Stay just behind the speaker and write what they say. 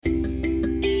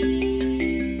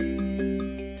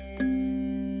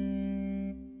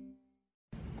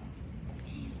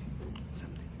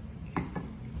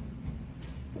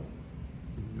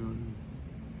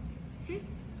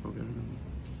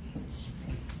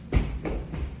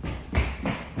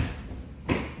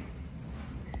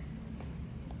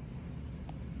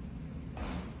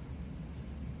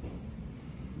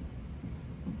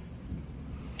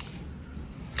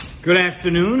Good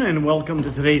afternoon and welcome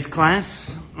to today's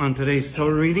class on today's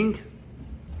Torah reading.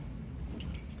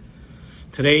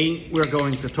 Today we're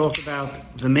going to talk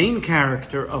about the main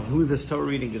character of who this Torah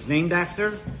reading is named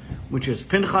after, which is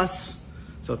Pinchas.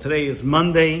 So today is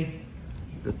Monday,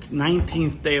 the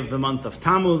 19th day of the month of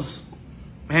Tammuz,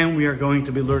 and we are going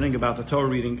to be learning about the Torah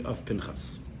reading of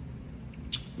Pinchas.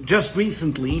 Just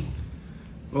recently,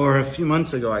 or a few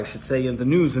months ago I should say, in the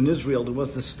news in Israel, there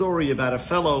was the story about a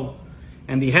fellow,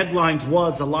 and the headlines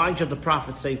was, Elijah the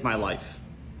prophet saved my life.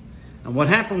 And what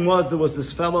happened was, there was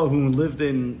this fellow who lived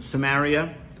in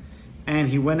Samaria, and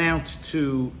he went out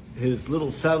to his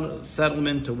little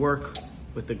settlement to work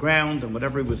with the ground and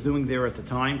whatever he was doing there at the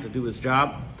time to do his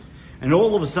job. And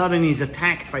all of a sudden he's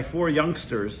attacked by 4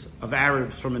 youngsters of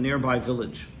Arabs from a nearby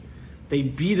village. They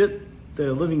beat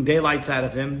the living daylights out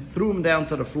of him, threw him down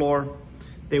to the floor.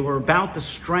 They were about to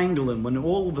strangle him when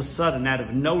all of a sudden, out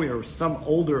of nowhere, some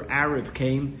older Arab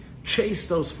came, chased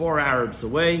those 4 Arabs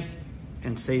away,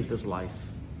 and saved his life.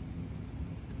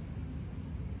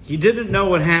 He didn't know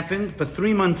what happened, but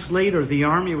 3 months later, the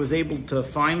army was able to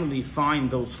finally find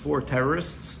those 4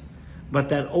 terrorists, but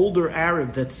that older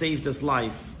Arab that saved his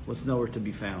life was nowhere to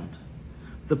be found.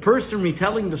 The person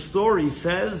retelling the story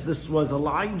says, this was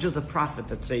Elijah the prophet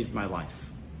that saved my life.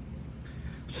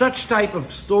 Such type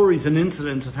of stories and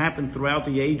incidents have happened throughout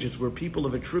the ages where people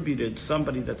have attributed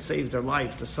somebody that saved their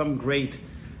life to some great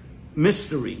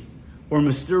mystery or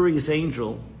mysterious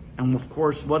angel. And of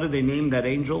course, what did they name that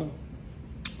angel?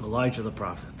 Elijah the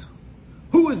prophet.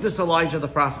 Who is this Elijah the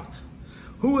prophet?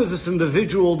 Who is this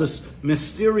individual, this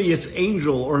mysterious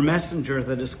angel or messenger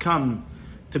that has come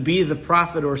to be the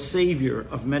prophet or savior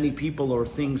of many people or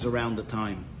things around the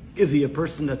time? Is he a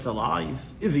person that's alive?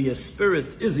 Is he a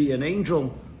spirit? Is he an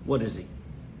angel? What is he?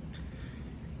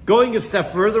 Going a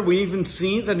step further, we even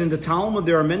see that in the Talmud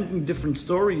there are many different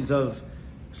stories of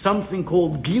something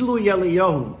called Gilui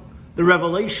Eliyahu, the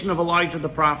revelation of Elijah the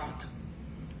prophet.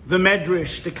 The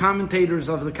Medrash, the commentators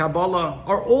of the Kabbalah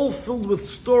are all filled with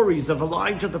stories of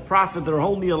Elijah the prophet, their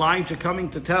holy Elijah coming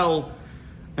to tell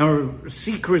our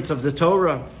secrets of the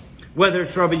Torah. Whether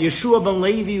it's Rabbi Yeshua ben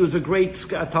Levi, who's a great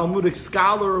Talmudic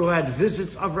scholar who had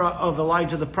visits of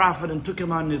Elijah the prophet and took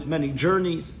him on his many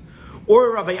journeys.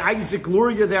 Or Rabbi Isaac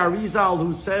Luria the Arizal,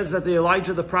 who says that the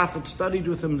Elijah the prophet studied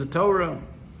with him the Torah.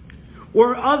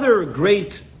 Or other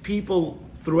great people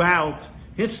throughout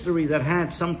history that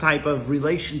had some type of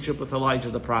relationship with Elijah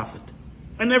the prophet.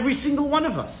 And every single one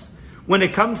of us, when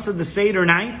it comes to the Seder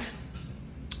night,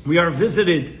 we are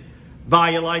visited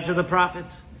by Elijah the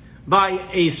prophet. By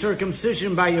a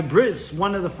circumcision, by a bris.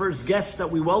 One of the first guests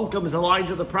that we welcome is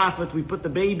Elijah the prophet. We put the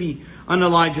baby on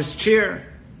Elijah's chair.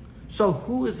 So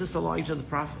who is this Elijah the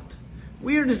prophet?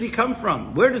 Where does he come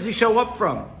from? Where does he show up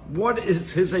from? What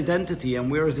is his identity and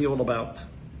where is he all about?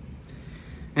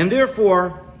 And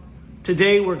therefore,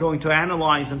 today we're going to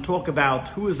analyze and talk about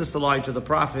who is this Elijah the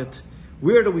prophet?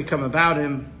 Where do we come about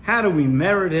him? How do we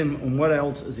merit him? And what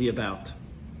else is he about?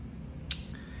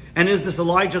 And is this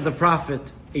Elijah the prophet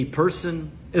a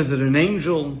person? Is it an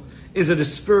angel? Is it a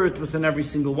spirit within every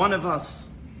single one of us?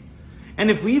 And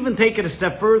if we even take it a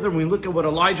step further and we look at what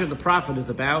Elijah the prophet is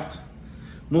about,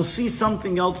 we'll see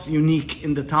something else unique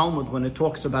in the Talmud when it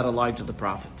talks about Elijah the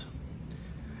prophet.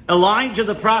 Elijah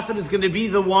the prophet is going to be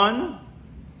the one,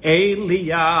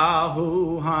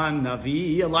 Eliyahu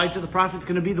HaNavi. Elijah the prophet is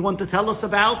going to be the one to tell us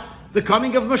about the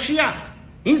coming of Mashiach.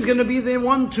 He's going to be the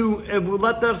one to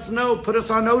let us know, put us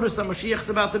on notice that Mashiach is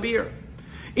about to be here.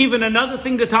 Even another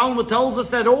thing the Talmud tells us,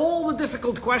 that all the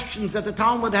difficult questions that the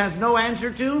Talmud has no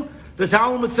answer to, the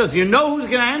Talmud says, you know who's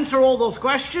going to answer all those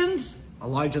questions?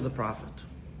 Elijah the prophet.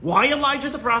 Why Elijah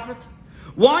the prophet?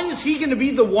 Why is he going to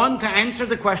be the one to answer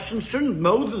the questions? Shouldn't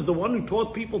Moses, the one who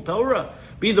taught people Torah,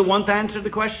 be the one to answer the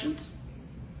questions?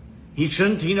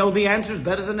 Shouldn't he know the answers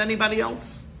better than anybody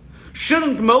else?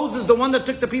 Shouldn't Moses, the one that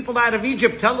took the people out of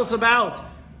Egypt, tell us about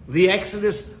the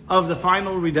exodus of the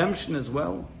final redemption as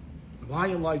well? Why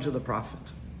Elijah the prophet?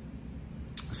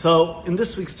 So, in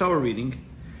this week's Torah reading,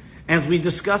 as we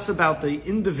discuss about the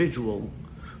individual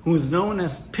who is known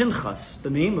as Pinchas, the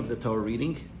name of the Torah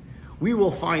reading, we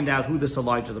will find out who this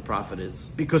Elijah the prophet is.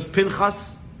 Because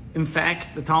Pinchas, in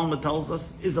fact, the Talmud tells us,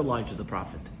 is Elijah the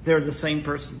prophet. They're the same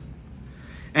person.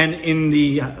 And in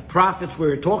the prophets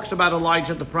where it talks about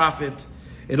Elijah the prophet,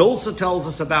 it also tells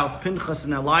us about Pinchas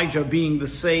and Elijah being the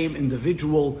same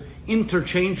individual,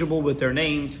 interchangeable with their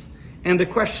names. And the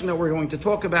question that we're going to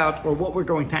talk about, or what we're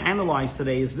going to analyze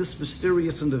today, is this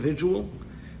mysterious individual.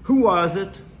 Who was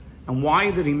it? And why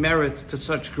did he merit to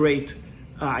such great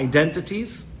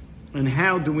identities? And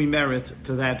how do we merit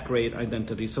to that great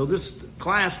identity? So this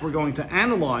class, we're going to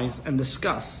analyze and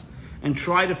discuss and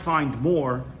try to find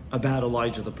more about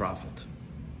Elijah the prophet.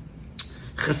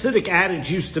 Hasidic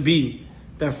adage used to be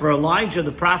that for Elijah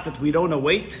the prophet we don't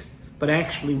await, but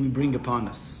actually we bring upon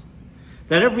us.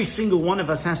 That every single one of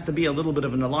us has to be a little bit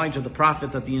of an Elijah the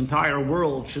prophet, that the entire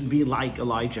world should be like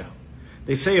Elijah.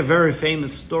 They say a very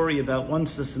famous story about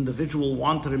once this individual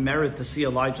wanted a merit to see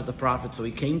Elijah the prophet. So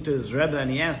he came to his Rebbe and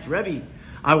he asked, Rebbe,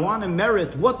 I want a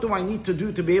merit. What do I need to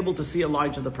do to be able to see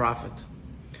Elijah the prophet?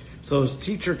 So his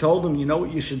teacher told him, you know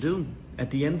what you should do? At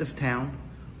the end of town,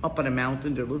 up on a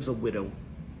mountain, there lives a widow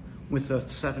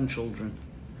with 7 children.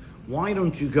 Why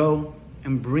don't you go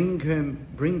and bring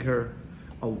her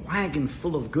a wagon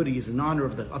full of goodies in honor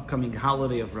of the upcoming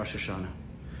holiday of Rosh Hashanah?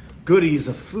 Goodies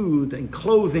of food and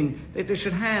clothing that they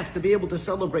should have to be able to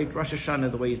celebrate Rosh Hashanah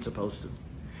the way it's supposed to.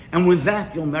 And with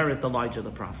that, you'll merit Elijah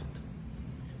the prophet.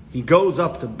 He goes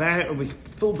up he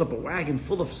fills up a wagon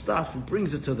full of stuff and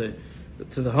brings it to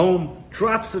the home,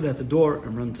 drops it at the door,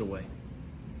 and runs away.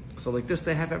 So like this,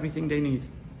 they have everything they need.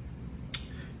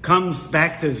 Comes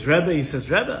back to his Rebbe, he says,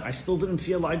 Rebbe, I still didn't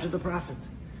see Elijah the prophet.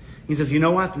 He says, you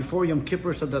know what? Before Yom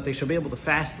Kippur said that they should be able to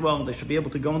fast well, and they should be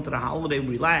able to go into the holiday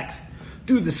relaxed.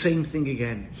 Do the same thing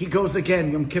again. He goes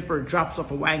again, Yom Kippur, drops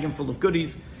off a wagon full of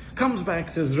goodies, comes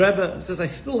back to his Rebbe, says, I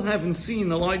still haven't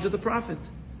seen Elijah the prophet.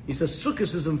 He says,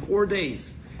 Sukkot is in 4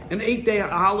 days, an 8-day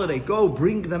holiday. Go,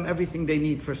 bring them everything they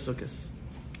need for Sukkot.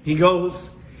 He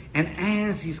goes, and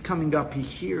as he's coming up, he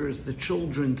hears the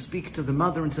children speak to the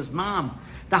mother and says, Mom,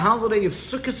 the holiday of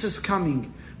Sukkot is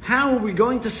coming. How are we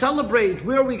going to celebrate?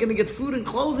 Where are we going to get food and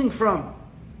clothing from?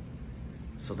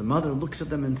 So the mother looks at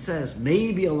them and says,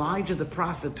 maybe Elijah the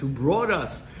prophet who brought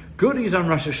us goodies on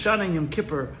Rosh Hashanah and Yom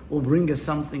Kippur will bring us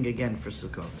something again for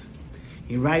Sukkot.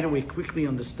 He right away quickly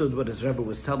understood what his Rebbe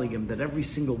was telling him, that every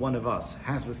single one of us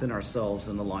has within ourselves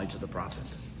an Elijah the prophet.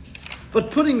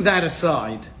 But putting that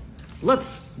aside,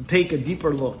 let's take a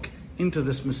deeper look into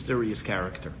this mysterious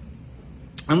character.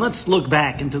 And let's look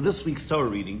back into this week's Torah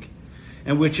reading,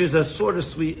 and which is a sort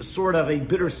of a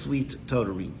bittersweet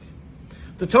Torah reading.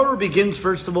 The Torah begins,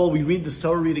 first of all, we read this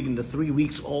Torah reading in the 3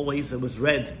 weeks always. It was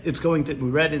read, we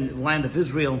read in the land of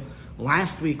Israel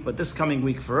last week, but this coming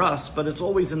week for us, but it's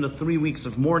always in the 3 weeks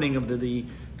of mourning of the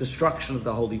destruction of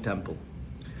the Holy Temple.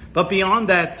 But beyond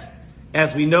that,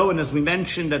 as we know and as we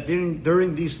mentioned, that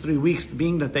during these 3 weeks,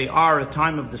 being that they are a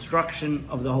time of destruction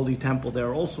of the Holy Temple, they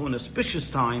are also an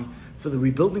auspicious time for the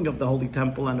rebuilding of the Holy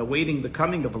Temple and awaiting the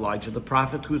coming of Elijah the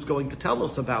prophet, who is going to tell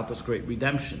us about this great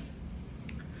redemption.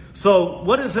 So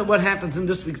what happens in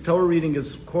this week's Torah reading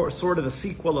is sort of a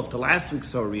sequel of the last week's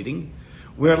Torah reading,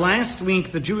 where last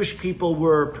week the Jewish people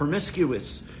were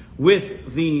promiscuous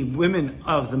with the women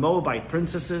of the Moabite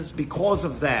princesses. Because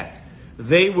of that,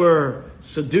 they were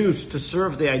seduced to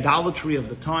serve the idolatry of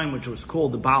the time, which was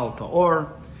called the Baal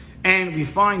Peor. And we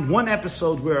find one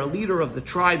episode where a leader of the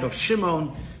tribe of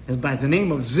Shimon, by the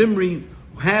name of Zimri,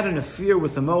 had an affair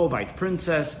with a Moabite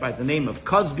princess by the name of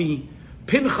Cosbi.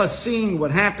 Pinchas, seeing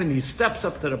what happened, he steps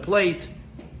up to the plate,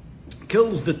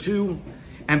 kills the two,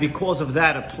 and because of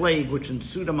that, a plague which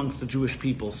ensued amongst the Jewish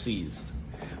people ceased.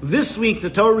 This week, the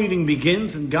Torah reading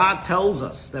begins, and God tells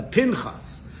us that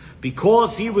Pinchas,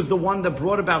 because he was the one that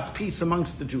brought about peace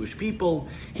amongst the Jewish people,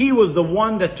 he was the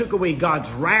one that took away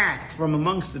God's wrath from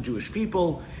amongst the Jewish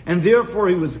people, and therefore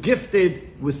he was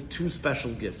gifted with 2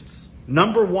 special gifts.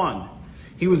 Number 1,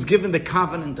 he was given the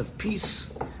covenant of peace,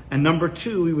 and number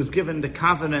 2, he was given the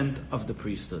covenant of the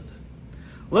priesthood.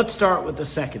 Let's start with the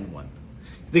second one.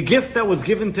 The gift that was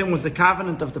given to him was the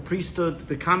covenant of the priesthood.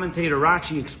 The commentator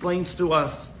Rashi explains to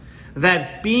us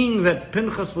that being that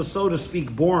Pinchas was, so to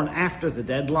speak, born after the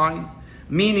deadline,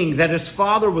 meaning that his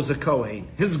father was a Kohen,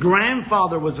 his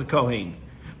grandfather was a Kohen,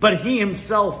 but he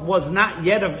himself was not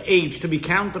yet of age to be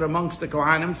counted amongst the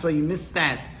Kohanim, so he missed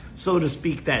that, so to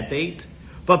speak, that date.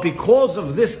 But because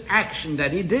of this action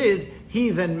that he did, he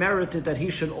then merited that he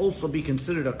should also be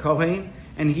considered a Kohen,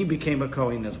 and he became a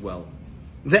Kohen as well.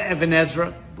 The Even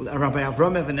Ezra, Rabbi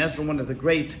Avram Even Ezra, one of the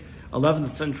great 11th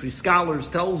century scholars,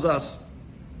 tells us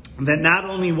that not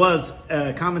only was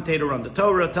a commentator on the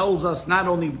Torah, tells us not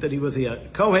only that he was a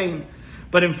Kohen,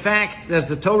 but in fact, as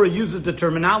the Torah uses the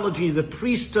terminology, the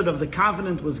priesthood of the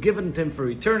covenant was given to him for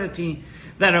eternity,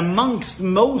 that amongst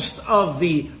most of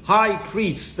the high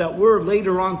priests that were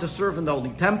later on to serve in the Holy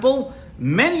Temple,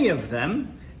 many of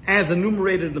them, as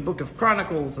enumerated in the book of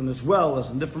Chronicles and as well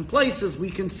as in different places, we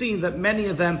can see that many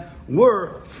of them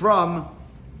were from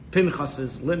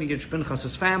Pinchas's lineage,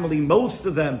 Pinchas's family. Most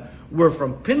of them were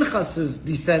from Pinchas's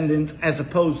descendants as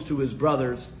opposed to his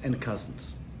brothers and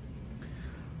cousins.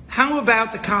 How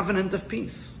about the covenant of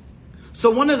peace? So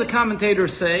one of the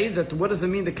commentators say that what does it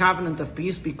mean, the covenant of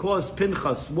peace? Because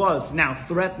Pinchas was now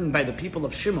threatened by the people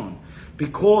of Shimon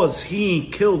because he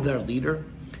killed their leader.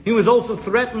 He was also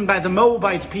threatened by the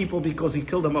Moabite people because he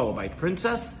killed a Moabite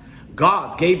princess.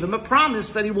 God gave him a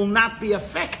promise that he will not be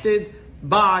affected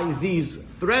by these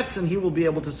threats and he will be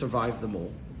able to survive them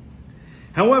all.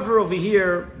 However, over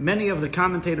here, many of the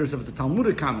commentators of the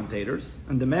Talmudic commentators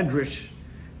and the Medrash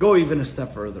go even a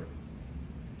step further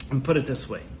and put it this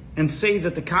way, and say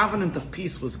that the covenant of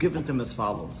peace was given to him as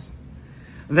follows.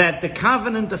 That the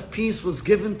covenant of peace was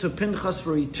given to Pinchas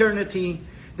for eternity,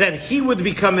 that he would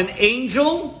become an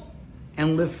angel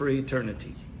and live for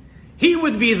eternity. He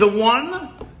would be the one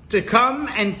to come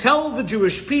and tell the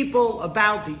Jewish people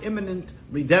about the imminent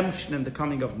redemption and the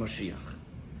coming of Mashiach.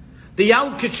 The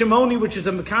Yalkut Shimoni, which is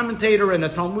a commentator and a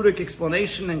Talmudic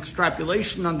explanation and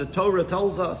extrapolation on the Torah,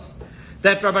 tells us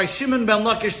that Rabbi Shimon ben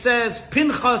Lakish says,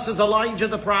 Pinchas is Elijah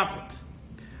the prophet.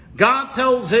 God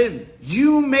tells him,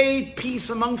 you made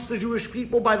peace amongst the Jewish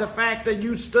people by the fact that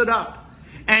you stood up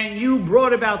and you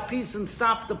brought about peace and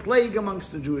stopped the plague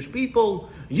amongst the Jewish people.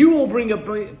 You will bring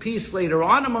about peace later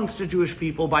on amongst the Jewish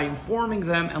people by informing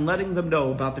them and letting them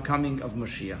know about the coming of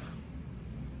Mashiach.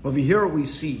 Over here we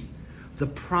see the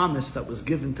promise that was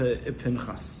given to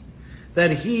Pinchas, that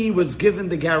he was given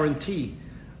the guarantee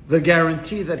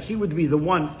that he would be the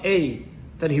one, A,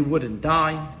 that he wouldn't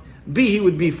die, B, he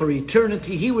would be for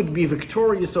eternity, he would be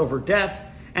victorious over death,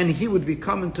 and he would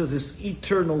become into this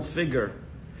eternal figure.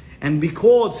 And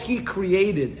because he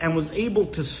created and was able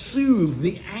to soothe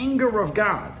the anger of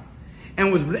God,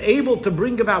 and was able to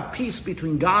bring about peace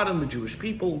between God and the Jewish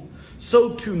people,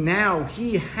 so too now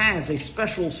he has a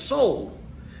special soul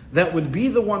that would be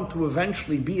the one to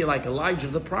eventually be like Elijah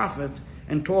the prophet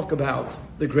and talk about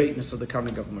the greatness of the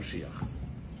coming of Mashiach.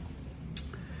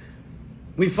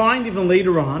 We find even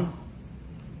later on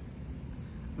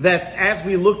that as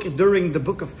we look during the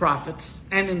book of prophets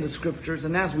and in the scriptures,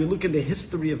 and as we look in the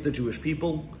history of the Jewish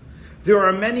people, there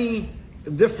are many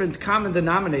different common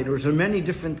denominators or many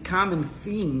different common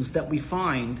themes that we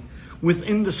find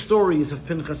within the stories of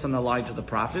Pinchas and Elijah the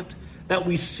prophet, that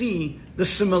we see the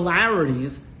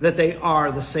similarities that they are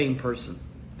the same person,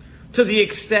 to the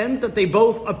extent that they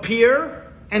both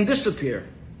appear and disappear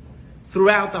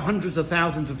throughout the hundreds of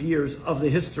thousands of years of the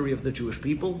history of the Jewish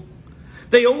people.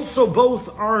 They also both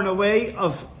are in a way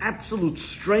of absolute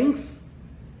strength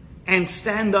and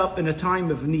stand up in a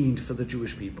time of need for the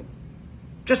Jewish people.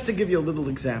 Just to give you a little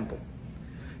example.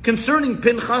 Concerning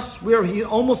Pinchas, where he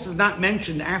almost is not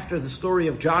mentioned after the story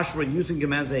of Joshua using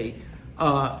him as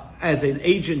an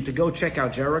agent to go check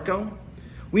out Jericho,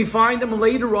 we find him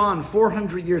later on,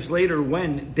 400 years later,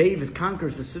 when David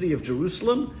conquers the city of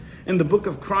Jerusalem. In the book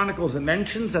of Chronicles, it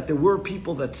mentions that there were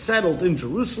people that settled in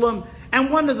Jerusalem, and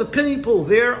one of the people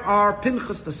there are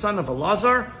Pinchas, the son of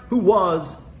Elazar, who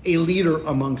was a leader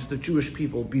amongst the Jewish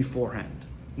people beforehand.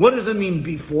 What does it mean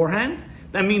beforehand?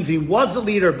 That means he was a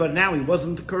leader, but now he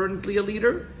wasn't currently a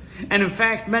leader. And in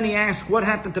fact, many ask, what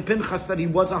happened to Pinchas that he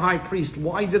was a high priest?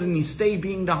 Why didn't he stay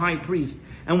being the high priest?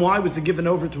 And why was it given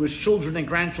over to his children and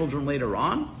grandchildren later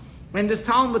on? And this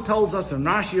Talmud tells us, and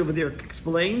Rashi over there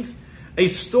explains, a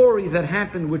story that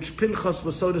happened which Pinchas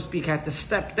was, so to speak, had to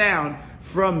step down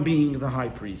from being the high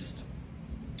priest.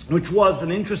 Which was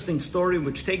an interesting story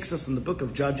which takes us in the book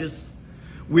of Judges,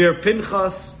 where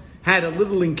Pinchas had a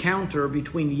little encounter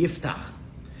between Yiftach.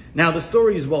 Now the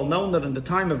story is well known that in the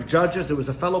time of Judges there was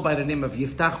a fellow by the name of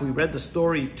Yiftach. We read the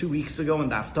story 2 weeks ago in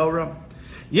the Haftorah.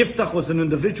 Yiftach was an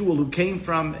individual who came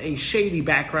from a shady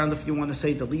background, if you want to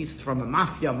say the least, from a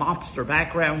mafia, mobster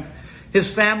background.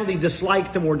 His family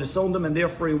disliked him or disowned him, and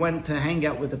therefore he went to hang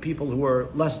out with the people who were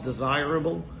less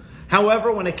desirable.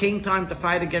 However, when it came time to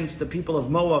fight against the people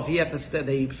of Moab,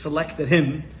 they selected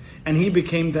him, and he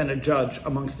became then a judge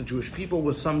amongst the Jewish people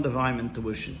with some divine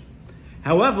intuition.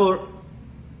 However,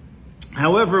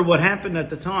 what happened at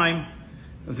the time,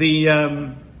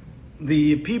 the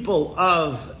people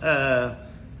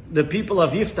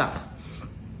of Yiftach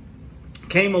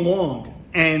came along,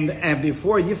 and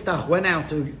before Yiftach went out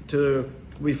to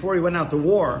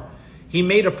war, he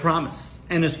made a promise,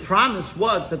 and his promise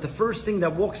was that the first thing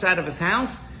that walks out of his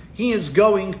house, he's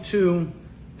going to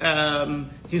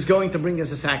bring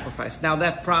as a sacrifice. Now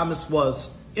that promise was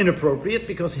inappropriate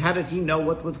because how did he know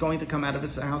what was going to come out of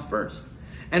his house first?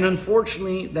 And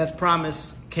unfortunately, that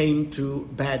promise came to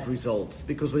bad results,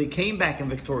 because when he came back and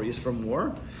victorious from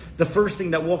war, the first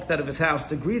thing that walked out of his house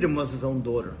to greet him was his own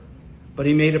daughter. But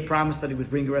he made a promise that he would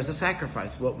bring her as a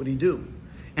sacrifice. What would he do?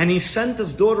 And he sent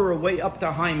his daughter away up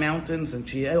to high mountains, and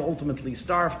she ultimately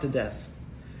starved to death.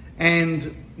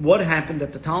 And what happened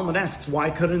that the Talmud asks, why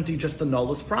couldn't he just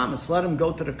annul his promise? Let him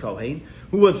go to the Kohen,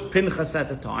 who was Pinchas at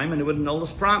the time, and he would annul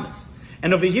his promise.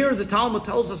 And over here, the Talmud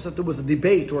tells us that there was a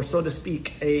debate, or so to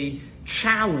speak, a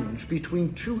challenge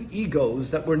between two egos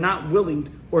that were not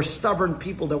willing, or stubborn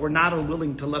people that were not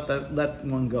willing to let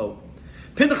one go.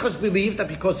 Pinchas believed that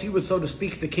because he was, so to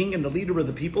speak, the king and the leader of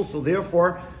the people, so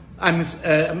therefore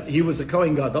he was the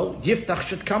Kohen Gadol, Yiftach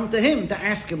should come to him to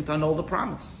ask him to annul the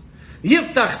promise.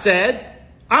 Yiftach said,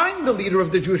 I'm the leader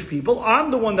of the Jewish people. I'm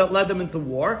the one that led them into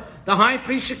war. The high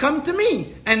priest should come to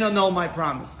me and annul my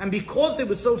promise. And because they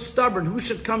were so stubborn, who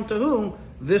should come to whom?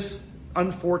 This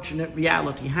unfortunate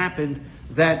reality happened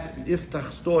that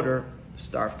Yiftach's daughter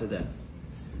starved to death.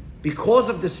 Because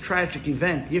of this tragic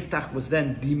event, Yiftach was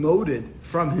then demoted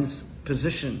from his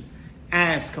position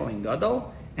as Kohen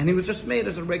Gadol, and he was just made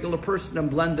as a regular person and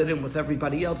blended in with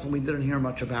everybody else, and we didn't hear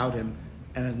much about him,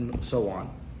 and so on.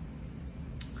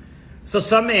 So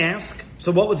some may ask,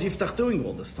 so what was Yiftach doing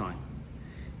all this time?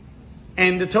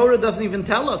 And the Torah doesn't even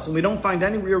tell us, and we don't find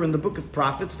anywhere in the book of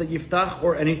prophets that Yiftach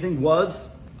or anything was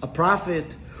a prophet,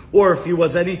 or if he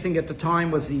was anything at the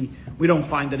time, we don't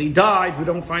find that he died, we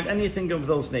don't find anything of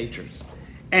those natures.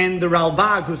 And the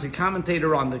Ralbag, who's a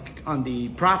commentator on the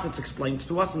prophets, explains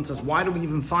to us and says, why do we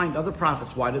even find other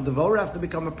prophets? Why did Devorah have to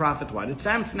become a prophet? Why did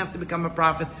Samson have to become a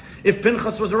prophet if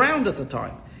Pinchas was around at the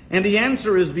time? And the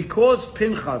answer is because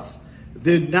Pinchas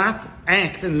did not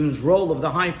act in his role of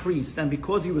the high priest, and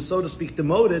because he was, so to speak,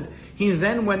 demoted, he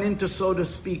then went into, so to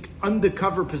speak,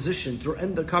 undercover positions or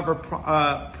undercover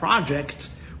projects,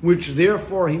 which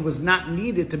therefore he was not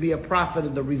needed to be a prophet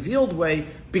in the revealed way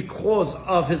because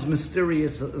of his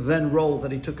mysterious then role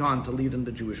that he took on to lead in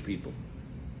the Jewish people.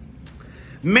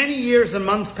 Many years and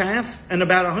months passed, and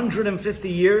about 150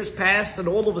 years passed, and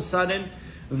all of a sudden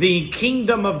the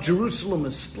kingdom of Jerusalem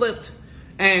is split,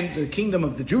 and the kingdom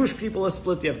of the Jewish people is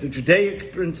split. You have the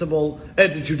Judaic principle,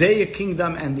 the Judaic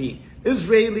kingdom, and the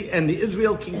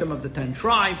Israel kingdom of the 10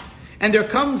 tribes. And there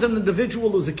comes an individual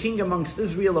who's a king amongst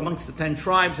Israel, amongst the 10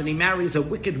 tribes, and he marries a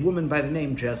wicked woman by the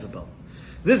name Jezebel.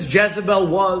 This Jezebel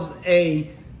was a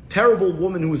terrible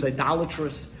woman who was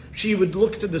idolatrous. She would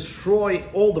look to destroy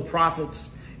all the prophets.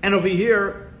 And over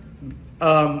here,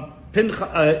 Elijah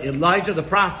the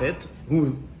prophet,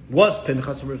 who was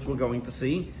Pinchas, as we're going to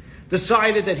see,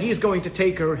 decided that he's going to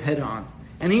take her head on.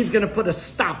 And he's going to put a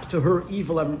stop to her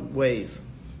evil ways,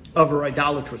 of her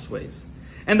idolatrous ways.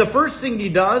 And the first thing he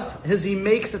does is he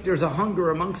makes that there's a hunger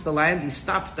amongst the land. He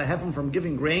stops the heaven from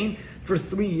giving rain for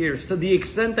 3 years, to the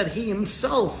extent that he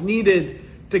himself needed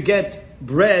to get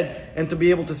bread and to be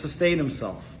able to sustain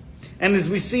himself. And as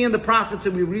we see in the prophets,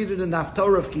 and we read it in the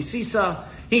Haftarah of Kisisa,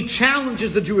 he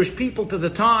challenges the Jewish people to the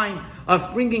time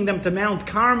of bringing them to Mount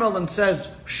Carmel and says,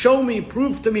 show me,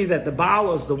 prove to me that the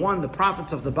Baal is the one, the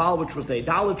prophets of the Baal, which was the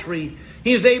idolatry.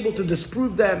 He is able to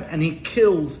disprove them, and he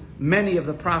kills many of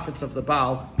the prophets of the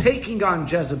Baal, taking on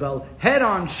Jezebel head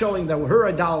on, showing that her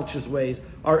idolatrous ways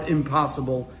are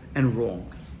impossible and wrong.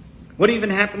 What even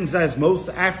happens as most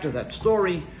after that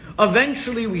story?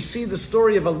 Eventually we see the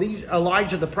story of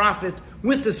Elijah the prophet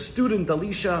with his student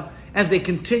Elisha as they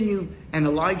continue, and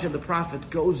Elijah the prophet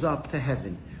goes up to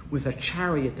heaven with a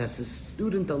chariot as his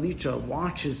student Elisha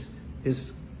watches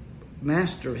his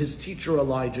master, his teacher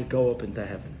Elijah, go up into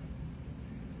heaven.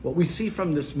 What we see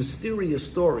from this mysterious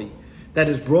story that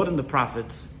is brought in the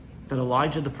prophets, that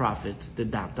Elijah the prophet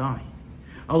did not die.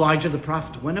 Elijah the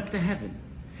prophet went up to heaven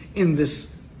in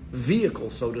this vehicle,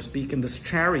 so to speak, in this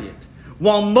chariot,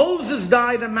 while Moses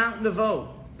died on Mount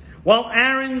Nebo, while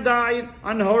Aaron died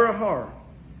on Hor Hor.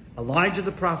 Elijah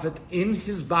the prophet in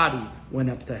his body went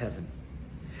up to heaven.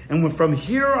 And from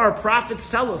here our prophets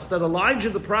tell us that Elijah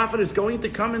the prophet is going to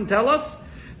come and tell us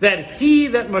that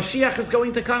Mashiach is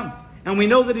going to come. And we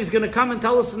know that he's going to come and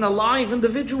tell us an alive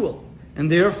individual. And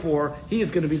therefore, he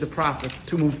is going to be the prophet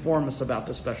to inform us about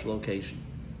this special occasion.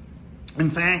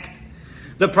 In fact,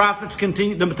 the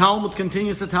Talmud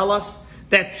continues to tell us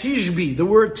that Tishbi, the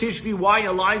word Tishbi, why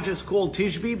Elijah is called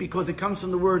Tishbi? Because it comes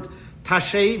from the word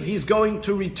Tashev. He's going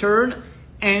to return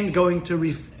and going to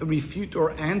refute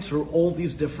or answer all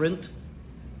these different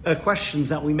questions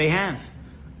that we may have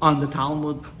on the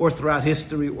Talmud or throughout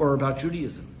history or about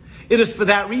Judaism. It is for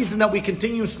that reason that we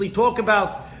continuously talk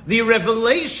about the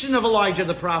revelation of Elijah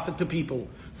the prophet to people,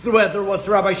 through whether it was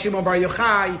Rabbi Shimon Bar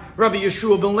Yochai, Rabbi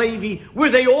Yeshua ben Levi, where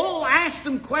they all asked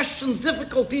him questions,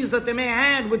 difficulties that they may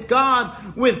have had with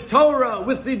God, with Torah,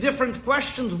 with the different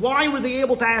questions. Why were they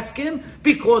able to ask him?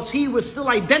 Because he was still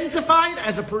identified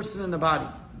as a person in the body.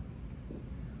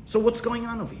 So what's going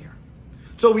on over here?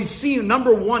 So we see,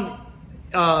 number one,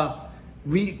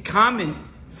 common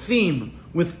theme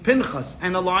with Pinchas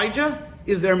and Elijah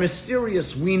is their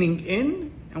mysterious weaning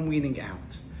in and weaning out.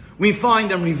 We find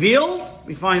them revealed,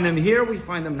 we find them here, we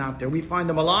find them not there. We find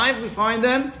them alive, we find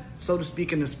them, so to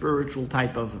speak, in a spiritual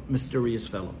type of mysterious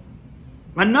fellow.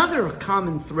 Another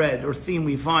common thread or theme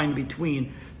we find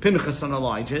between Pinchas and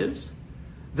Elijah is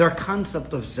their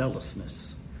concept of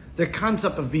zealousness, their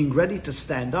concept of being ready to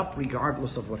stand up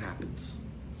regardless of what happens.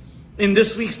 In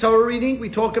this week's Torah reading, we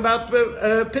talk about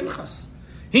Pinchas.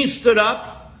 He stood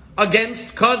up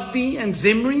against Cozbi and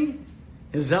Zimri,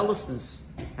 his zealousness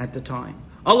at the time.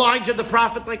 Elijah the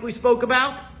prophet, like we spoke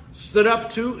about, stood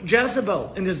up to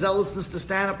Jezebel in his zealousness to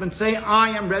stand up and say, I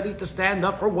am ready to stand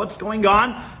up for what's going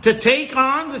on, to take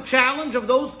on the challenge of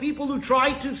those people who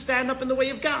try to stand up in the way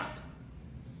of God.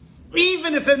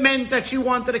 Even if it meant that she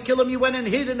wanted to kill him, he went and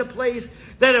hid in a place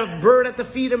that a bird had to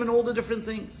feed him and all the different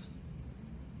things.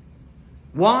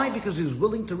 Why? Because he was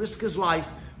willing to risk his life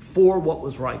for what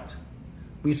was right.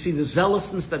 We see the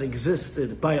zealousness that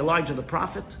existed by Elijah the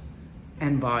prophet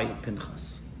and by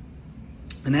Pinchas.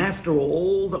 And after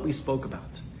all that we spoke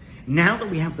about, now that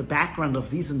we have the background of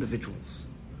these individuals,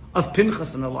 of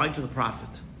Pinchas and Elijah the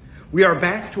prophet, we are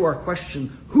back to our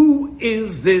question, who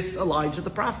is this Elijah the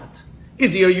prophet?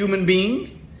 Is he a human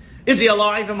being? Is he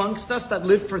alive amongst us that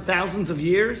lived for thousands of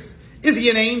years? Is he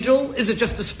an angel? Is it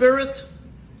just a spirit?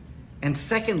 And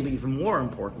secondly, even more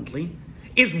importantly,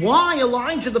 is why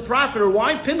Elijah the prophet, or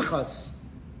why Pinchas,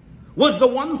 was the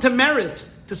one to merit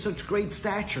to such great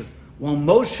stature, while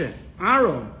Moshe,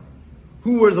 Aaron,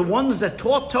 who were the ones that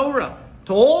taught Torah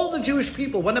to all the Jewish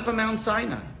people, went up on Mount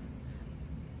Sinai.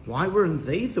 Why weren't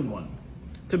they the one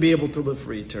to be able to live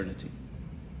for eternity?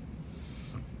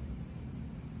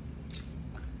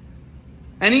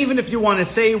 And even if you want to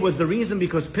say it was the reason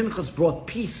because Pinchas brought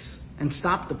peace and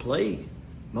stopped the plague,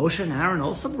 Moshe and Aaron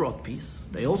also brought peace.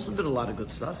 They also did a lot of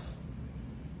good stuff.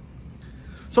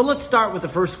 So let's start with the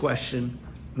first question.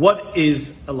 What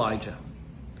is Elijah?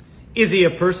 Is he a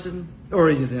person or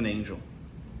is he an angel?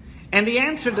 And the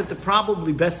answer that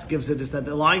probably best gives it is that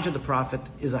Elijah the prophet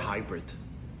is a hybrid.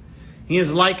 He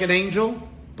is like an angel,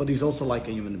 but he's also like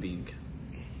a human being.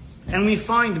 And we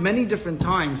find many different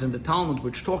times in the Talmud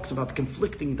which talks about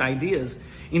conflicting ideas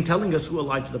in telling us who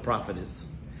Elijah the prophet is.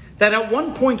 That at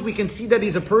one point we can see that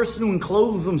he's a person who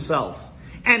encloses himself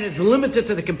and is limited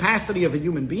to the capacity of a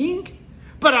human being.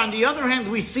 But on the other hand,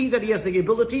 we see that he has the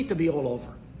ability to be all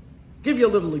over. Give you a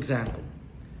little example.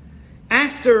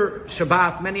 After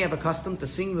Shabbat, many have a custom to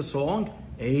sing the song,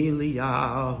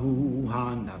 Eliyahu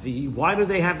HaNavi. Why do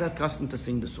they have that custom to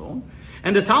sing the song?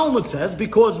 And the Talmud says,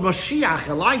 because Mashiach,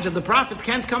 Elijah the prophet,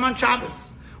 can't come on Shabbos.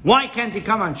 Why can't he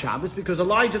come on Shabbos? Because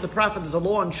Elijah the prophet is a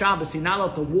law on Shabbos. He's not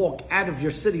allowed to walk out of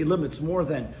your city limits more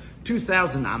than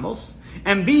 2,000 amos.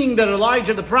 And being that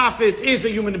Elijah the prophet is a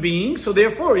human being, so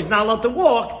therefore he's not allowed to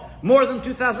walk more than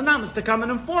 2,000 amos to come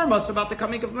and inform us about the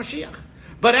coming of Mashiach.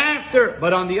 But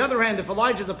on the other hand, if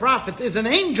Elijah the prophet is an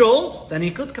angel, then he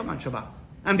could come on Shabbat.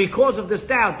 And because of this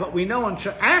doubt, but we know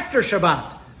after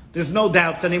Shabbat, there's no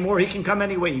doubts anymore. He can come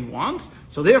any way he wants.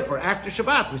 So therefore, after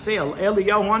Shabbat, we say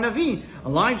Eliyahu HaNavi,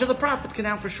 Elijah the prophet can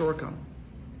now for sure come.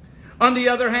 On the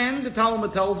other hand, the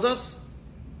Talmud tells us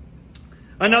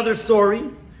another story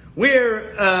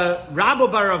where Rabbi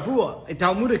Baravua, a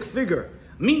Talmudic figure,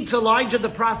 meets Elijah the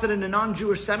prophet in a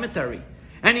non-Jewish cemetery.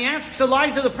 And he asks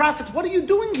Elijah the prophet, what are you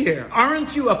doing here?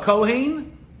 Aren't you a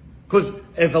Kohen? Because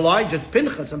if Elijah is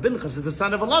Pinchas, and Pinchas is the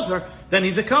son of Elazar, then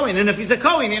he's a Kohen. And if he's a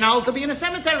Kohen, he's not allowed to be in a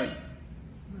cemetery.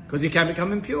 Because he can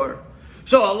become impure.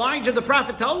 So Elijah the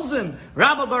prophet tells him,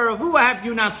 Rabbi Baravua, have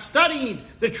you not studied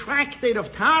the tractate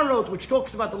of Tarot, which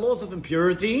talks about the laws of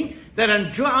impurity, that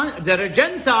a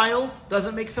Gentile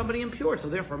doesn't make somebody impure, so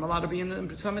therefore I'm allowed to be in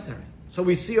a cemetery. So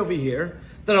we see over here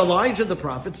that Elijah the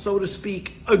prophet, so to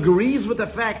speak, agrees with the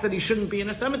fact that he shouldn't be in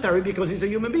a cemetery because he's a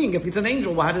human being. If he's an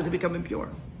angel, why does he become impure?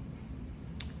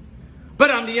 But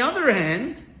on the other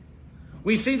hand,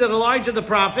 we see that Elijah the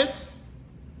prophet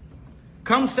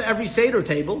comes to every Seder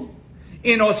table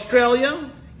in Australia,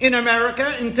 in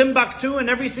America, in Timbuktu, in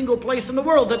every single place in the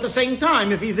world at the same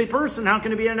time. If he's a person, how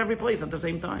can he be in every place at the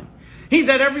same time? He's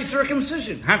at every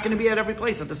circumcision. How can he be at every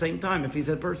place at the same time if he's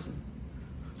a person?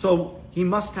 So he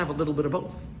must have a little bit of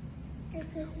both.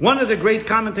 One of the great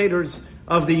commentators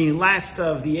of the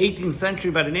 18th century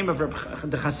by the name of the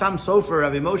Chassam Sofer,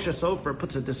 Rabbi Moshe Sofer,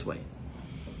 puts it this way.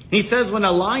 He says when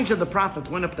Elijah the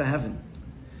prophet went up to heaven,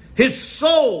 his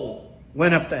soul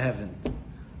went up to heaven,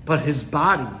 but his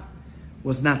body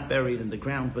was not buried in the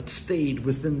ground, but stayed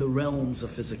within the realms of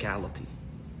physicality.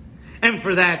 And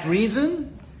for that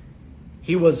reason,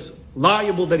 he was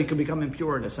liable that he could become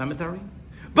impure in a cemetery,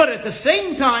 but at the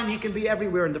same time, he can be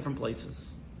everywhere in different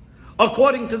places.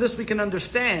 According to this, we can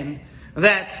understand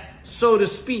that, so to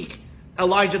speak,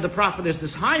 Elijah the prophet is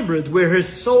this hybrid where his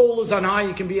soul is on high.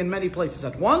 He can be in many places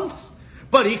at once,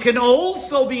 but he can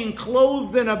also be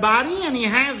enclosed in a body, and he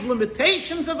has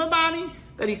limitations of a body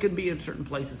that he can be in certain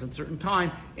places at certain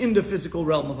time in the physical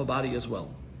realm of a body as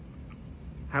well.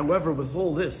 However, with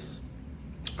all this,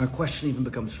 our question even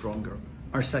becomes stronger.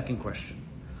 Our second question: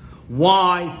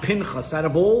 why Pinchas, out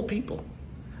of all people,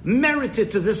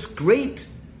 merited to this great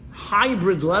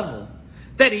hybrid level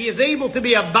that he is able to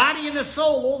be a body and a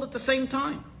soul all at the same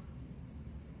time?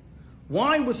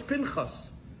 Why was Pinchas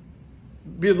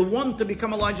be the one to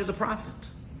become Elijah the prophet?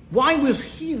 Why was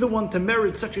he the one to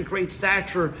merit such a great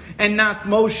stature and not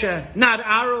Moshe, not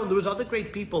Aaron? There was other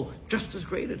great people just as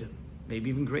great as him, maybe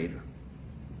even greater.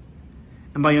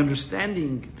 And by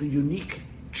understanding the unique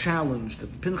challenge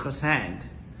that Pinchas had,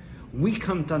 we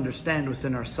come to understand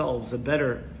within ourselves a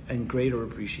better and greater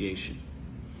appreciation.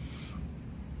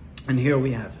 And here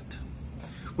we have it,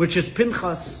 which is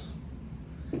Pinchas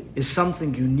is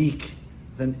something unique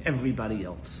than everybody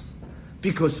else,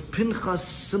 because Pinchas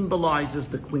symbolizes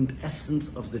the quintessence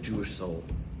of the Jewish soul.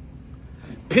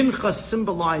 Pinchas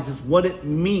symbolizes what it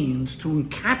means to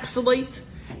encapsulate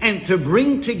and to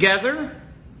bring together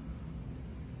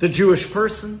the Jewish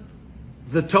person,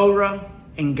 the Torah,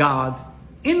 and God,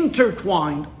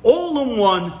 intertwined, all in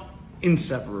one,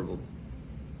 inseparable.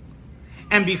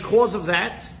 And because of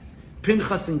that,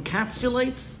 Pinchas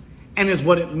encapsulates and is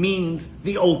what it means,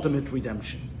 the ultimate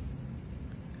redemption.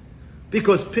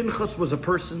 Because Pinchas was a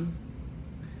person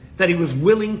that he was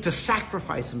willing to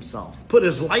sacrifice himself, put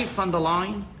his life on the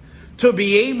line, to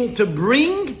be able to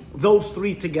bring those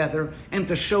three together and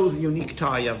to show the unique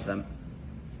tie of them.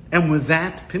 And with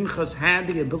that, Pinchas had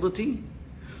the ability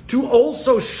to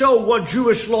also show what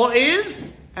Jewish law is,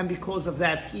 and because of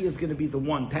that, he is going to be the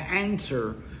one to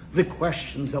answer the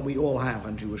questions that we all have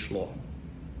on Jewish law.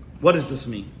 What does this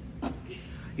mean?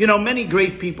 You know, many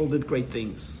great people did great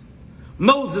things.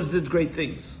 Moses did great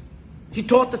things. He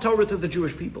taught the Torah to the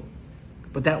Jewish people,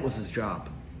 but that was his job.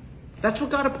 That's what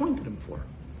God appointed him for.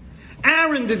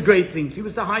 Aaron did great things. He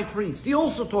was the high priest. He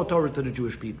also taught Torah to the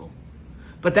Jewish people,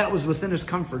 but that was within his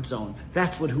comfort zone.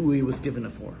 That's who he was given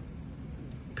it for.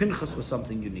 Pinchas was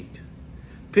something unique.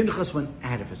 Pinchas went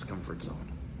out of his comfort zone.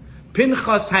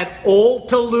 Pinchas had all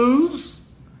to lose,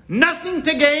 nothing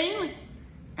to gain,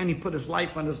 and he put his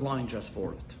life on his line just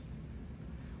for it.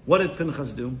 What did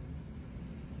Pinchas do?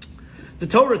 The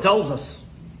Torah tells us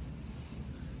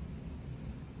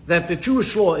that the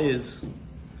Jewish law is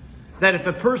that if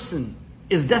a person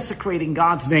is desecrating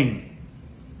God's name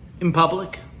in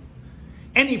public,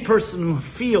 any person who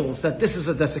feels that this is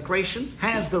a desecration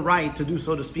has the right to do,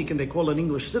 so to speak, and they call it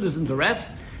English citizen's arrest,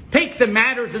 take the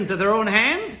matters into their own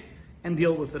hand and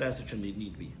deal with it as it should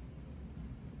need be.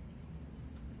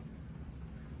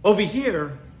 Over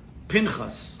here,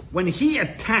 Pinchas, when he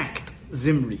attacked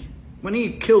Zimri, when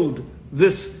he killed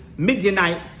this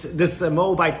Midianite, this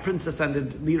Moabite princess and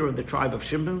the leader of the tribe of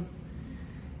Shimon,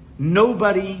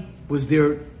 nobody was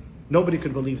there. Nobody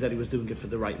could believe that he was doing it for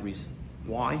the right reason.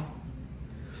 Why?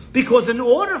 Because in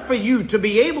order for you to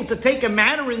be able to take a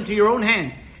matter into your own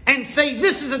hand and say,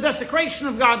 this is a desecration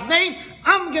of God's name,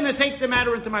 I'm going to take the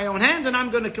matter into my own hand and I'm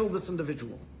going to kill this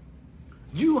individual.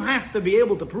 You have to be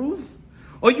able to prove,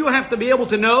 or you have to be able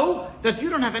to know that you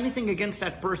don't have anything against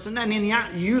that person and you're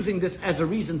not using this as a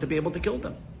reason to be able to kill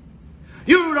them.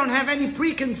 You don't have any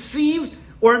preconceived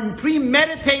or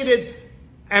premeditated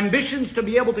ambitions to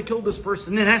be able to kill this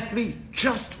person. It has to be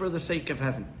just for the sake of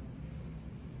heaven.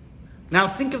 Now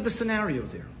think of the scenario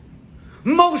there.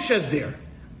 Moshe's there.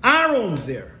 Aaron's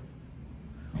there.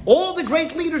 All the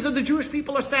great leaders of the Jewish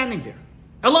people are standing there.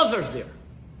 Elazar's there.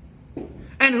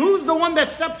 And who's the one that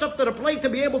steps up to the plate to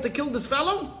be able to kill this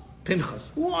fellow?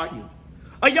 Pinchas. Who are you?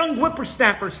 A young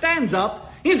whippersnapper stands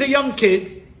up. He's a young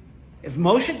kid. If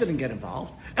Moshe didn't get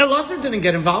involved, Elazar didn't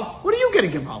get involved, what are you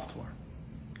getting involved for?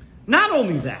 Not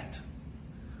only that,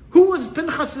 who was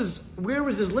Pinchas's, where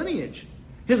was his lineage?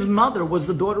 His mother was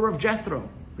the daughter of Jethro.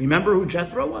 Remember who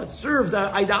Jethro was? Served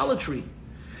idolatry.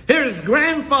 His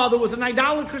grandfather was an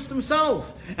idolatrist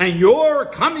himself. And you're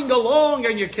coming along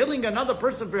and you're killing another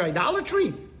person for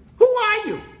idolatry? Who are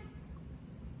you?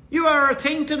 You are a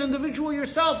tainted individual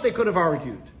yourself, they could have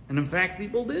argued. And in fact,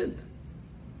 people did.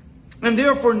 And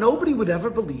therefore, nobody would ever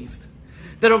believe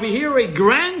that over here, a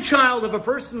grandchild of a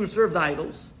person who served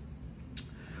idols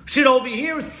should over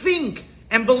here think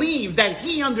and believe that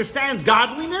he understands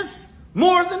godliness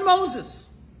more than Moses.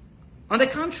 On the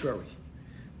contrary,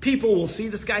 people will see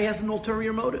this guy has an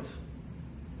ulterior motive.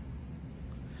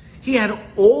 He had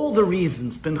all the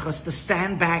reasons, Pinchas, to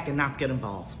stand back and not get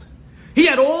involved. He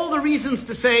had all the reasons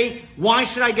to say, why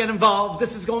should I get involved?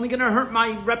 This is only going to hurt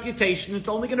my reputation. It's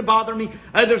only going to bother me.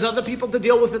 There's other people to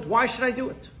deal with it. Why should I do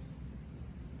it?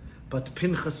 But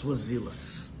Pinchas was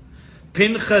zealous.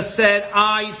 Pinchas said,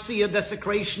 I see a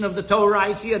desecration of the Torah.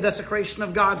 I see a desecration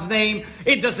of God's name.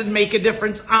 It doesn't make a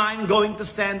difference. I'm going to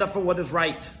stand up for what is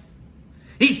right.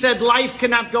 He said, life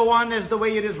cannot go on as the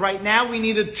way it is right now. We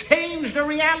need to change the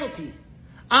reality.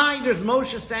 There's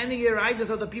Moshe standing here. There's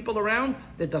other people around.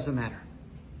 That doesn't matter.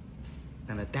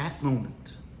 And at that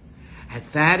moment,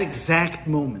 at that exact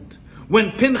moment,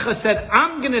 when Pinchas said,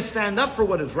 I'm going to stand up for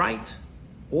what is right,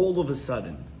 all of a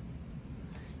sudden,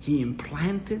 he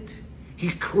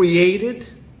created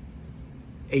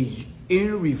an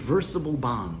irreversible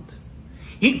bond.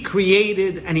 He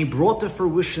created and he brought to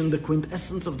fruition the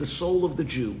quintessence of the soul of the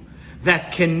Jew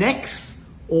that connects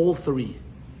all three,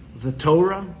 the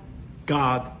Torah,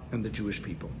 God, and the Jewish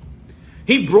people.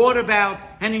 He brought about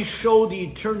and he showed the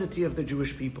eternity of the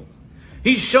Jewish people.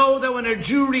 He showed that when a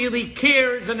Jew really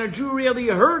cares and a Jew really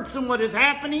hurts in what is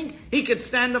happening, he could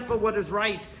stand up for what is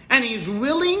right. And he's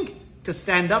willing to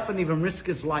stand up and even risk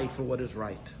his life for what is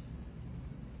right.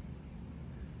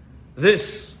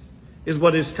 This is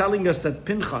what is telling us that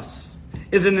Pinchas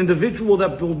is an individual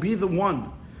that will be the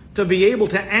one to be able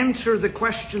to answer the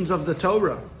questions of the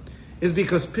Torah, is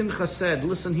because Pinchas said,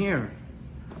 listen here,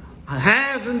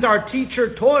 hasn't our teacher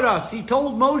taught us? He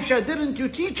told Moshe, didn't you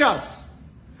teach us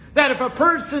that if a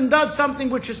person does something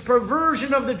which is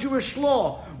perversion of the Jewish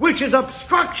law, which is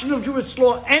obstruction of Jewish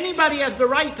law, anybody has the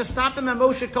right to stop him? And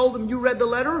Moshe told him, you read the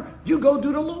letter, you go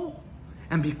do the law.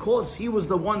 And because he was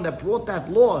the one that brought that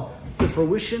law to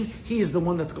fruition, he is the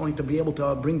one that's going to be able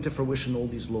to bring to fruition all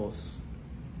these laws.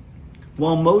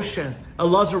 While Moshe,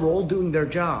 Elazar were all doing their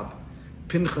job,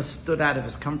 Pinchas stood out of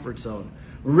his comfort zone,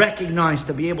 recognized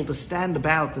to be able to stand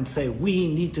about and say,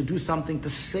 we need to do something to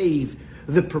save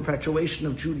the perpetuation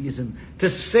of Judaism, to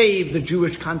save the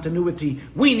Jewish continuity.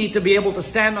 We need to be able to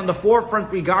stand on the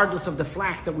forefront regardless of the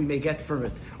flack that we may get for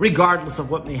it, regardless of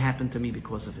what may happen to me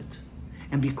because of it.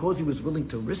 And because he was willing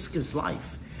to risk his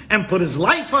life and put his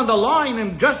life on the line,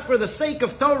 and just for the sake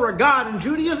of Torah, God, and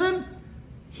Judaism,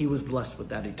 he was blessed with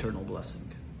that eternal blessing.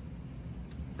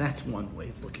 That's one way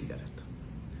of looking at it.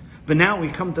 But now we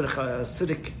come to the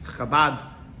Hasidic Chabad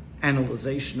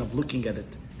analyzation of looking at it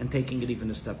and taking it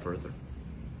even a step further.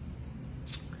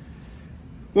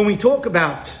 When we talk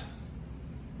about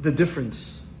the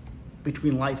difference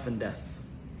between life and death,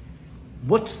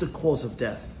 what's the cause of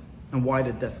death and why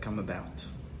did death come about?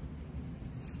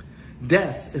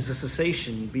 Death is a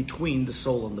cessation between the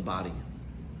soul and the body.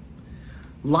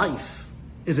 Life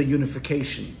is a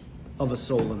unification of a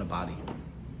soul and a body.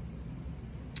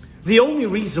 The only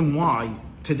reason why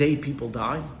today people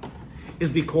die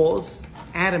is because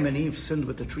Adam and Eve sinned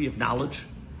with the tree of knowledge,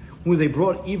 where they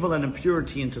brought evil and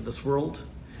impurity into this world.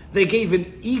 They gave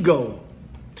an ego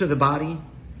to the body,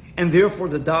 and therefore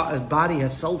the body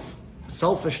has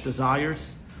selfish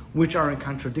desires, which are in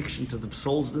contradiction to the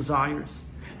soul's desires.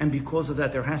 And because of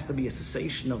that, there has to be a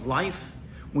cessation of life,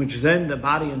 which then the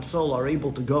body and soul are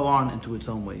able to go on into its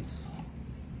own ways.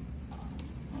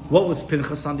 What was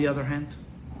Pinchas, on the other hand,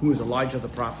 who is Elijah the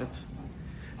prophet?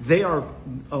 They are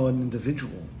an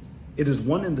individual. It is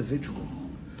one individual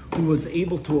who was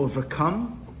able to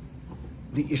overcome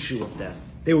the issue of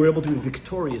death. They were able to be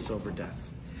victorious over death.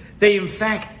 They, in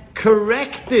fact,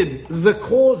 corrected the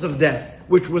cause of death,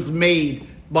 which was made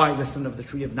by the sin of the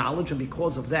tree of knowledge, and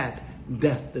because of that,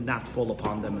 death did not fall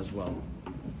upon them as well.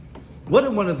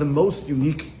 What one of the most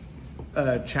unique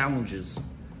challenges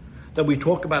that we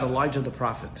talk about Elijah the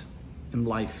prophet in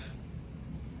life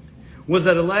was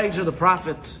that Elijah the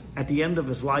prophet, at the end of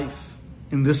his life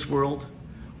in this world,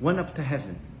 went up to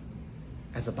heaven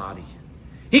as a body.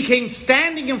 He came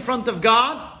standing in front of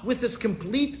God with his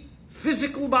complete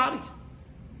physical body.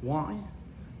 Why?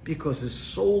 Because his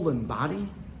soul and body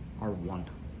are one.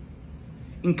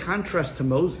 In contrast to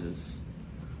Moses,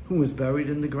 who was buried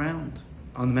in the ground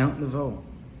on the Mount Nebo.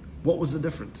 What was the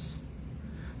difference?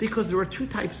 Because there are two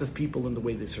types of people in the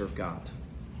way they serve God.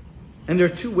 And there are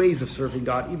two ways of serving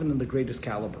God, even in the greatest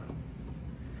caliber.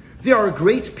 There are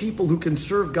great people who can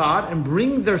serve God and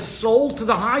bring their soul to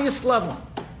the highest level,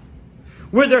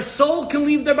 where their soul can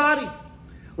leave their body,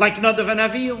 like Nadav and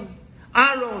Avihu,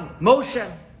 Aaron, Moshe.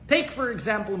 Take, for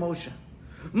example, Moshe.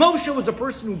 Moshe was a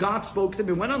person who God spoke to him.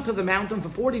 He went onto the mountain for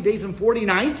 40 days and 40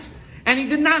 nights, and he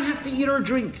did not have to eat or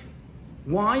drink.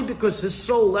 Why? Because his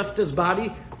soul left his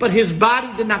body, but his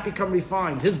body did not become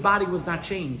refined. His body was not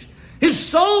changed. His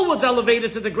soul was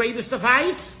elevated to the greatest of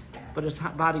heights, but his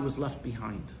body was left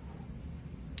behind.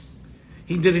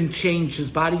 He didn't change his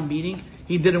body, meaning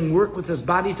He didn't work with his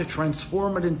body to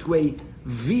transform it into a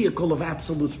vehicle of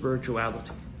absolute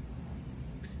spirituality.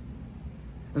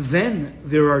 Then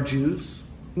there are Jews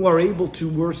who are able to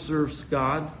worship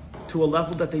God to a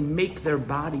level that they make their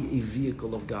body a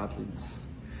vehicle of godliness.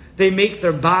 They make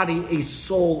their body a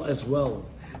soul as well.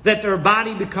 That their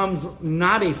body becomes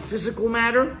not a physical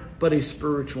matter, but a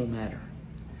spiritual matter.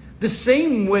 The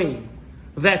same way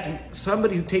that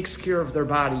somebody who takes care of their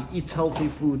body, eats healthy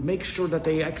food, makes sure that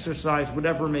they exercise,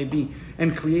 whatever it may be,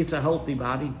 and creates a healthy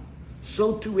body,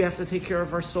 so too we have to take care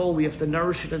of our soul. We have to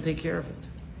nourish it and take care of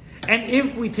it. And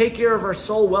if we take care of our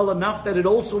soul well enough that it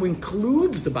also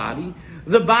includes the body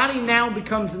now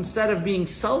becomes, instead of being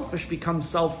selfish, becomes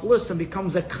selfless and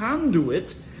becomes a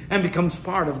conduit and becomes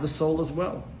part of the soul as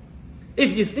well.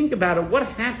 If you think about it, what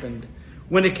happened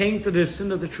when it came to the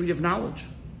sin of the tree of knowledge?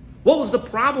 What was the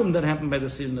problem that happened by the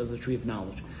sin of the tree of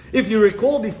knowledge? If you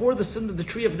recall, before the sin of the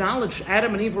tree of knowledge,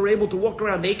 Adam and Eve were able to walk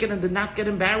around naked and did not get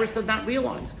embarrassed and not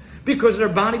realize. Because their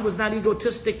body was not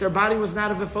egotistic, their body was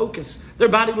not of a focus. Their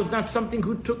body was not something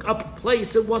who took up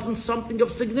place, it wasn't something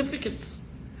of significance.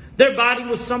 Their body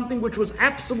was something which was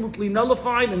absolutely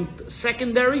nullified and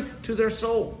secondary to their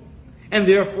soul. And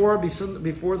therefore,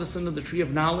 before the sin of the tree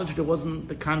of knowledge, there wasn't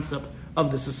the concept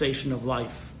of the cessation of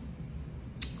life.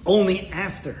 Only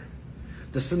after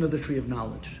the sin of the tree of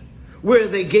knowledge, where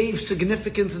they gave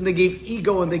significance and they gave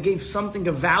ego and they gave something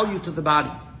of value to the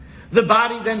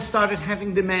body then started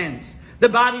having demands. The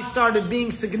body started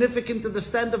being significant to the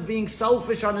extent of being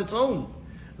selfish on its own.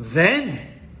 Then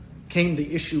came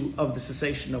the issue of the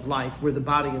cessation of life, where the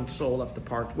body and soul have to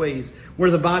part ways,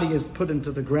 where the body is put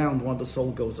into the ground while the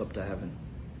soul goes up to heaven.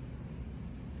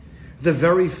 The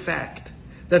very fact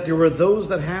that there are those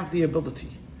that have the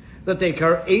ability, that they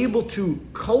are able to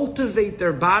cultivate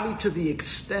their body to the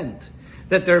extent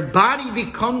that their body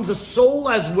becomes a soul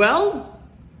as well,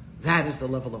 that is the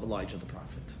level of Elijah the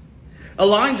prophet.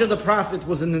 Elijah the prophet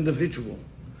was an individual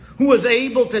who was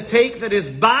able to take that his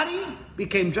body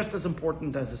became just as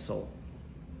important as his soul.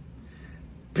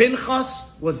 Pinchas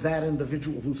was that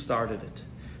individual who started it.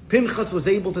 Pinchas was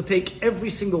able to take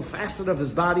every single facet of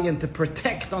his body and to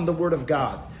protect on the word of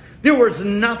God. There was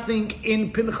nothing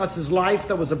in Pinchas' life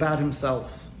that was about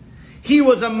himself. He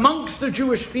was amongst the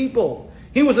Jewish people.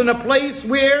 He was in a place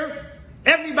where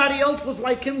everybody else was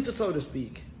like him, so to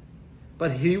speak.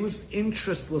 But his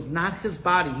interest was not his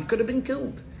body. He could have been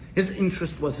killed. His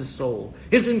interest was his soul.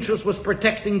 His interest was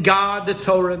protecting God, the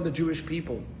Torah, and the Jewish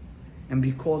people. And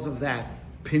because of that,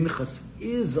 Pinchas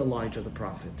is Elijah the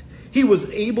prophet. He was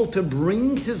able to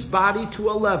bring his body to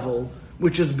a level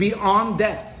which is beyond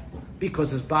death,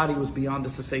 because his body was beyond the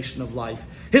cessation of life.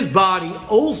 His body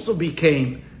also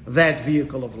became that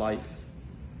vehicle of life.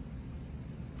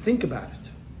 Think about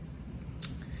it.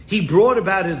 He brought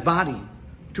about his body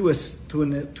to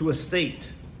a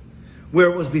state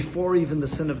where it was before even the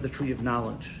sin of the tree of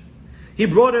knowledge. He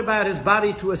brought about his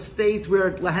body to a state where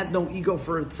it had no ego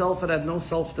for itself, it had no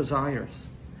self-desires.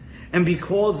 And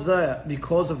because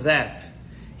of that,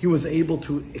 he was able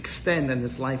to extend, and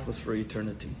his life was for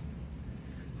eternity.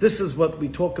 This is what we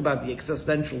talk about, the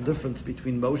existential difference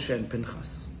between Moshe and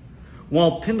Pinchas.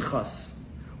 While Pinchas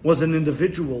was an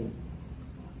individual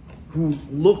who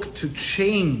looked to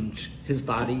change his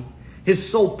body, his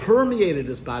soul permeated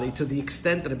his body to the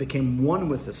extent that it became one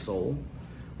with his soul.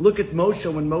 Look at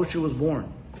Moshe when Moshe was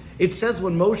born. It says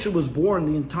when Moshe was born,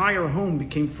 the entire home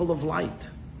became full of light.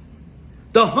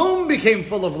 The home became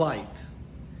full of light.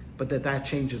 But did that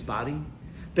change his body?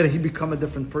 Did he become a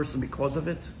different person because of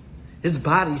it? His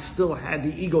body still had the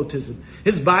egotism.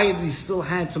 His body still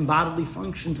had some bodily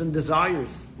functions and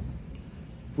desires,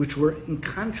 which were in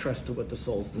contrast to what the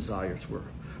soul's desires were.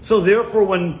 So therefore,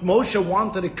 when Moshe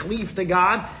wanted to cleave to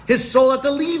God, his soul had to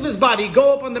leave his body,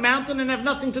 go up on the mountain and have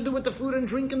nothing to do with the food and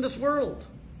drink in this world.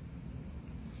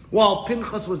 While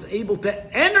Pinchas was able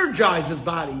to energize his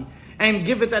body and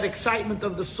give it that excitement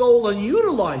of the soul and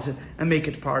utilize it and make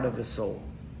it part of his soul.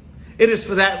 It is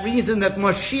for that reason that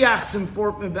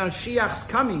Mashiach's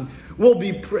coming will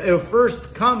be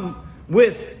first come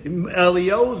with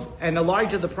Eliyahu and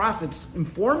Elijah the prophets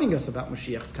informing us about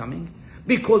Mashiach's coming.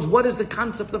 Because what is the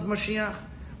concept of Mashiach?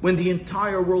 When the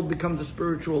entire world becomes a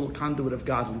spiritual conduit of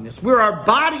godliness. Where our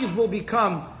bodies will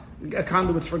become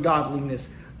conduits for godliness.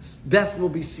 Death will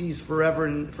be ceased forever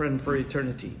and for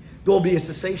eternity. There will be a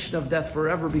cessation of death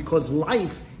forever, because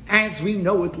life, as we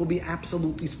know it, will be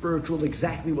absolutely spiritual,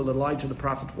 exactly what Elijah the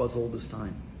prophet was all this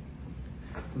time.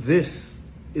 This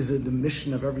is the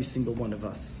mission of every single one of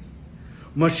us.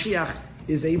 Mashiach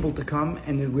is able to come,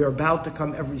 and we are about to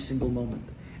come every single moment.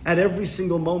 At every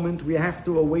single moment, we have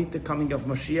to await the coming of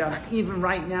Mashiach. Even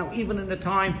right now, even in a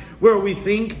time where we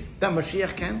think that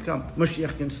Mashiach can't come,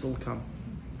 Mashiach can still come.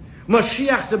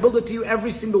 Mashiach's ability,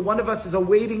 every single one of us is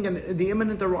awaiting the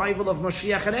imminent arrival of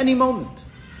Mashiach at any moment.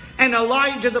 And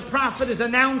Elijah the prophet is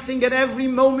announcing at every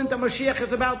moment that Mashiach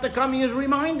is about to come. He is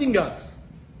reminding us.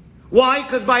 Why?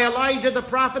 Because by Elijah the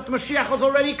prophet, Mashiach has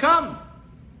already come.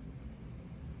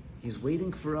 He's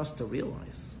waiting for us to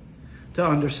realize, to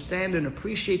understand and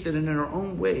appreciate that in our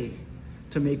own way,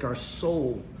 to make our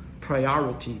soul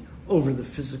priority over the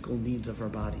physical needs of our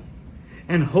body.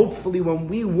 And hopefully when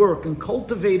we work in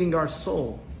cultivating our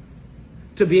soul,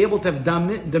 to be able to have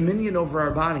dominion over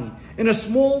our body, in a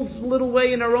small little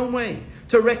way, in our own way,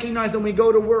 to recognize when we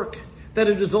go to work, that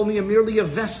it is only merely a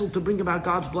vessel to bring about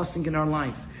God's blessing in our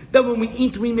life. That when we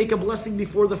eat, we make a blessing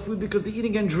before the food, because the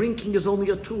eating and drinking is only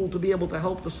a tool to be able to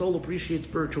help the soul appreciate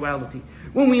spirituality.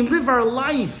 When we live our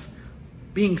life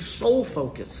being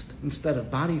soul-focused instead of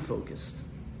body-focused,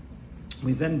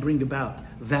 we then bring about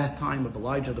that time of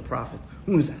Elijah the prophet,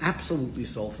 who is absolutely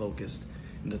soul-focused.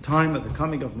 In the time of the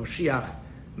coming of Mashiach,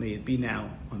 may it be now.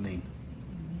 Amen.